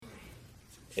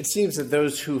It seems that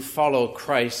those who follow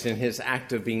Christ in his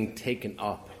act of being taken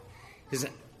up, his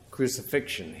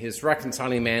crucifixion, his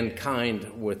reconciling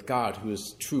mankind with God, who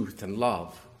is truth and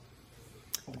love,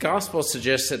 the gospel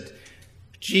suggests that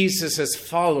Jesus'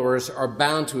 followers are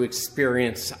bound to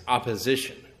experience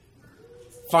opposition,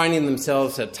 finding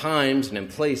themselves at times and in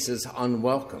places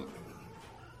unwelcome.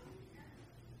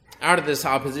 Out of this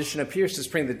opposition appears to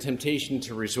spring the temptation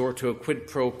to resort to a quid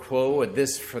pro quo, a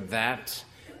this for that,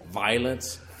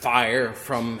 violence, fire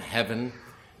from heaven,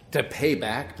 to pay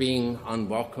back being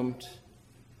unwelcomed.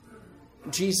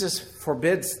 Jesus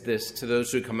forbids this to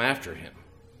those who come after him.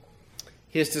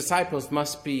 His disciples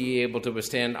must be able to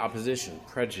withstand opposition,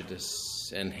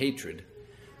 prejudice, and hatred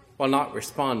while not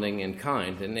responding in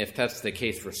kind. And if that's the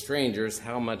case for strangers,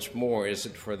 how much more is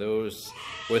it for those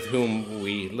with whom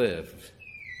we live?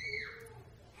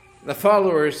 The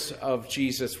followers of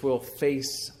Jesus will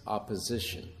face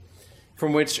opposition,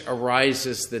 from which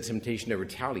arises the temptation to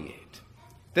retaliate.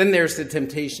 Then there's the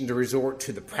temptation to resort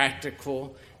to the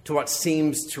practical, to what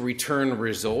seems to return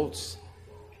results.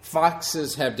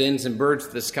 Foxes have dens and birds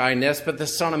of the sky nest, but the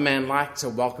Son of Man lacks a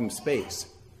welcome space.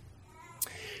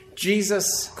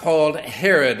 Jesus called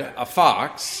Herod a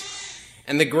fox,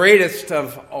 and the greatest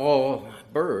of all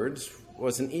birds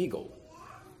was an eagle,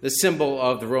 the symbol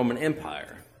of the Roman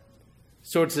Empire.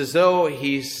 So it's as though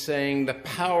he's saying the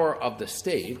power of the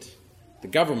state, the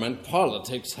government,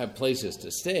 politics have places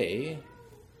to stay,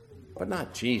 but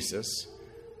not Jesus,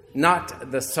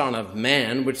 not the Son of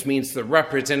Man, which means the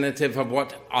representative of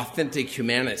what authentic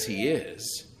humanity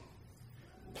is.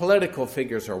 Political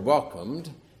figures are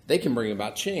welcomed. They can bring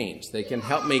about change. They can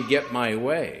help me get my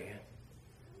way.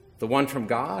 The one from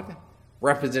God,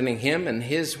 representing him and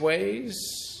his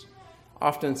ways,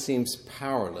 often seems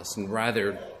powerless and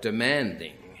rather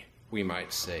demanding, we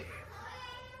might say.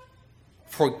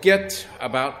 Forget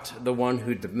about the one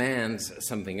who demands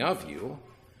something of you.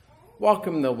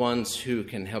 Welcome the ones who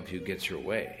can help you get your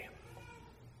way.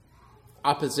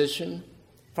 Opposition,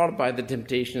 followed by the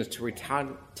temptations to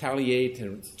retaliate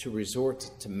and to resort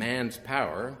to man's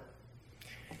power.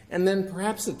 And then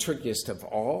perhaps the trickiest of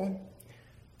all,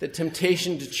 the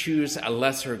temptation to choose a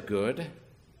lesser good,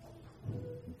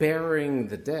 burying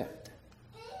the dead.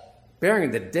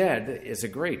 Burying the dead is a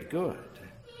great good.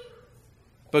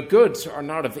 But goods are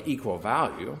not of equal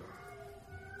value.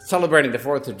 Celebrating the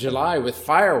 4th of July with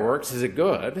fireworks is a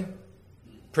good.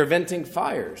 Preventing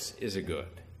fires is a good.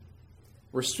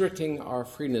 Restricting our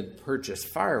freedom to purchase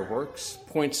fireworks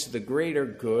points to the greater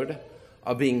good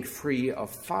of being free of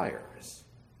fires.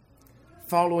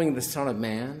 Following the Son of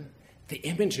Man, the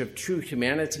image of true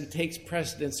humanity takes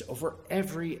precedence over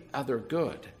every other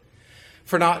good.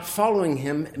 For not following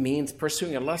him means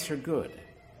pursuing a lesser good,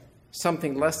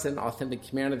 something less than authentic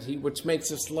humanity, which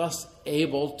makes us less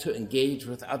able to engage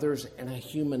with others in a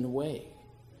human way,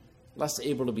 less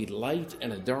able to be light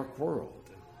in a dark world.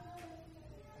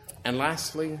 And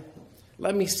lastly,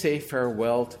 let me say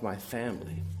farewell to my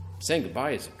family. Saying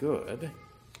goodbye is good,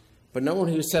 but no one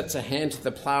who sets a hand to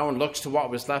the plow and looks to what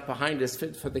was left behind is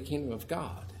fit for the kingdom of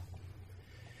God.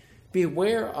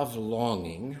 Beware of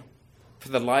longing for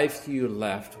the life you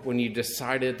left when you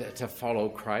decided to follow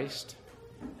Christ.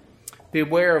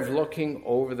 Beware of looking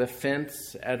over the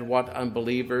fence at what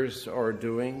unbelievers are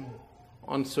doing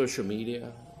on social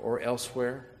media or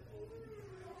elsewhere.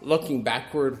 Looking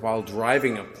backward while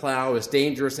driving a plow is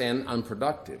dangerous and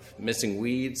unproductive, missing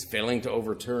weeds, failing to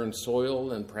overturn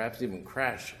soil, and perhaps even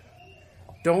crashing.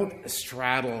 Don't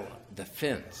straddle the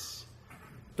fence.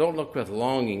 Don't look with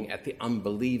longing at the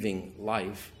unbelieving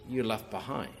life you left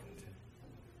behind.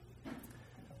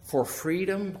 For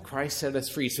freedom, Christ set us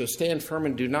free, so stand firm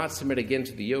and do not submit again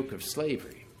to the yoke of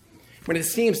slavery. I mean, it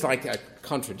seems like a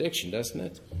contradiction, doesn't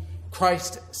it?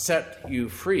 Christ set you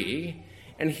free,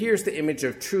 and here's the image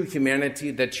of true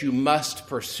humanity that you must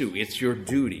pursue. It's your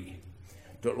duty.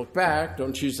 Don't look back.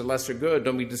 Don't choose the lesser good.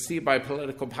 Don't be deceived by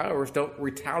political powers. Don't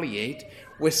retaliate.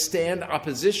 Withstand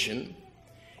opposition.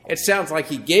 It sounds like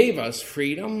he gave us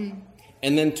freedom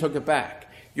and then took it back.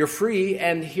 You're free,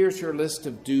 and here's your list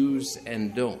of do's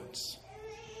and don'ts.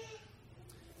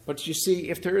 But you see,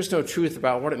 if there is no truth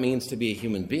about what it means to be a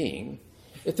human being,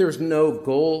 if there's no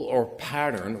goal or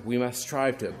pattern we must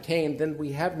strive to obtain, then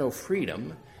we have no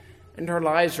freedom, and our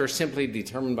lives are simply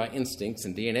determined by instincts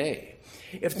and DNA.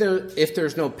 If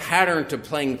there's no pattern to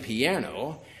playing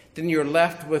piano, then you're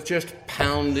left with just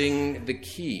pounding the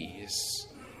keys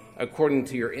according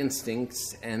to your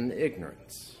instincts and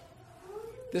ignorance.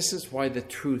 This is why the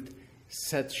truth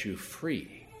sets you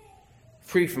free.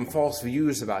 Free from false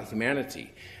views about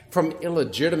humanity. from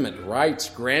illegitimate rights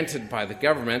granted by the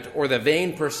government or the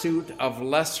vain pursuit of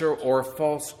lesser or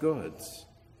false goods.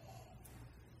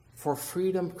 For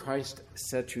freedom Christ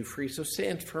set you free, so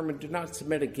stand firm and do not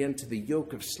submit again to the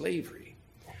yoke of slavery.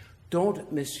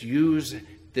 Don't misuse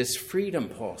this freedom,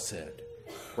 Paul said.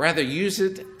 Rather, use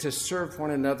it to serve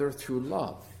one another through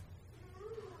love.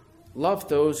 Love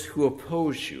those who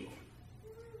oppose you.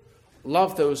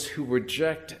 Love those who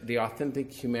reject the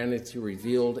authentic humanity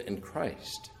revealed in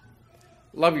Christ.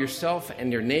 Love yourself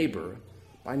and your neighbor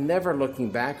by never looking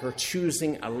back or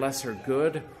choosing a lesser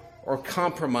good or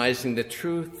compromising the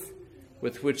truth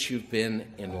with which you've been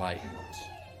enlightened.